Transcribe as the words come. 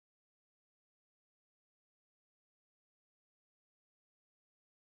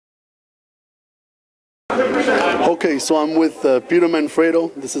Okay, so I'm with Peter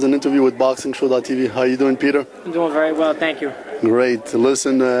Manfredo. This is an interview with BoxingShow.tv. How are you doing, Peter? I'm doing very well, thank you. Great.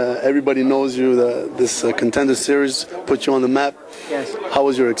 Listen, everybody knows you. This Contender series put you on the map. Yes. How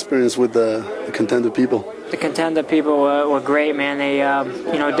was your experience with the Contender people? The Contender people were great, man. They,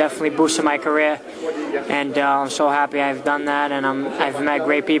 definitely boosted my career, and I'm so happy I've done that. And I've met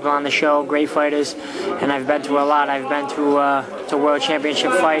great people on the show, great fighters, and I've been through a lot. I've been through to world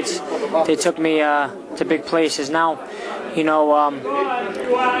championship fights. They took me to big places. Now,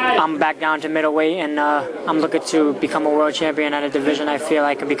 I'm back down to middleweight, and I'm looking to become a world champion at a division I feel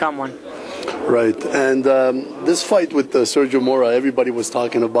I can become one. Right, and this fight with Sergio Mora, everybody was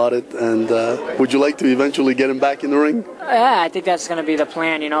talking about it, and would you like to eventually get him back in the ring? Yeah, I think that's going to be the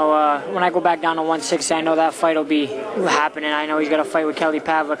plan. When I go back down to 160, I know that fight will be happening. I know he's got a fight with Kelly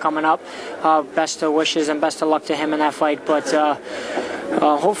Pavlik coming up. Best of wishes and best of luck to him in that fight, but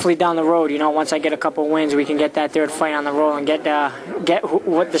hopefully down the road, once I get a couple wins, we can get that third fight on the roll and get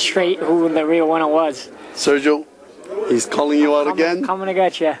who the real winner was. Sergio, he's calling you out again. Coming to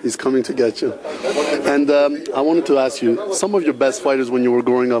get you. He's coming to get you. And I wanted to ask you, some of your best fighters when you were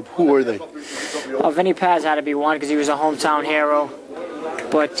growing up, who were they? Vinny Paz had to be one because he was a hometown hero.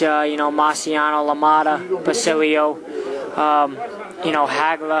 But, Marciano, LaMotta, Basilio,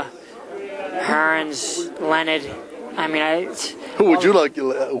 Hagler, Hearns, Leonard. I mean,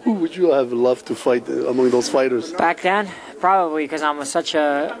 Who would you have loved to fight among those fighters? Back then, probably because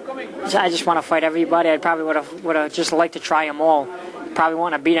I just want to fight everybody. I probably would have just liked to try them all. Probably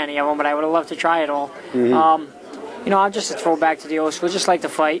want to beat any of them, but I would have loved to try it all. Mm-hmm. I'm just a throwback to the old school. Just like to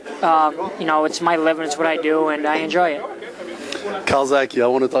fight. It's my living. It's what I do, and I enjoy it. Calzaghe, I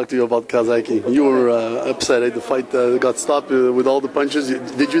want to talk to you about Calzaghe. You were upset at the fight got stopped with all the punches.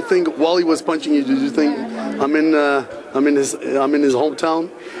 Did you think while he was punching you? Did you think I'm in his hometown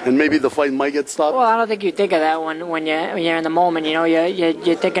and maybe the fight might get stopped? Well, I don't think you think of that when you're in the moment.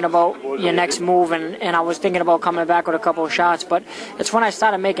 You're thinking about your next move, and I was thinking about coming back with a couple of shots. But it's when I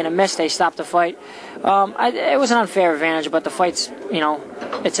started making a miss they stopped the fight. It was an unfair advantage, but the fight's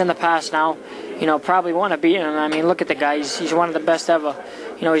it's in the past now. Probably want to beat him. I mean, look at the guy. He's one of the best ever.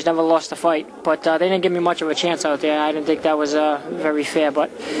 He's never lost a fight. But they didn't give me much of a chance out there. I didn't think that was very fair. But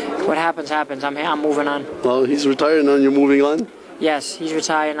what happens, happens. I'm moving on. Well, he's retired now and you're moving on? Yes, he's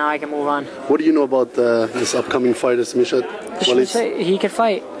retired now. I can move on. What do you know about this upcoming fighder, Mishat? He can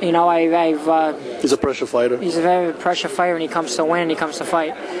fight. He's a pressure fighter. He's a very pressure fighter when he comes to win, he comes to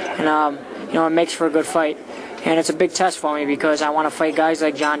fight. And, it makes for a good fight. And it's a big test for me because I want to fight guys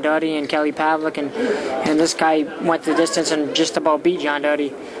like John Duddy and Kelly Pavlik, and this guy went the distance and just about beat John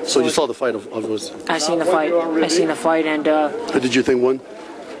Duddy. So you saw the fight of yours? I seen the fight. And who did you think won?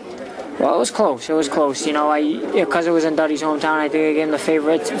 Well, it was close. Because it was in Duddy's hometown, I think I gave him the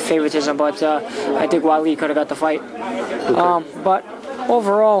favoritism, but I think Wally could have got the fight. Okay. But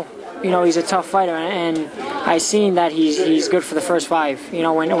overall, he's a tough fighter, and I seen that he's good for the first 5.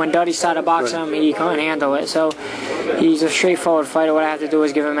 When Duddy started boxing him, he couldn't handle it. So he's a straightforward fighter. What I have to do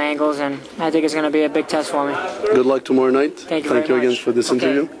is give him angles, and I think it's going to be a big test for me. Good luck tomorrow night. Thank you very much. Thank you again for this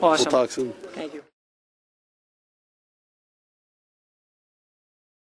interview. Awesome. We'll talk soon.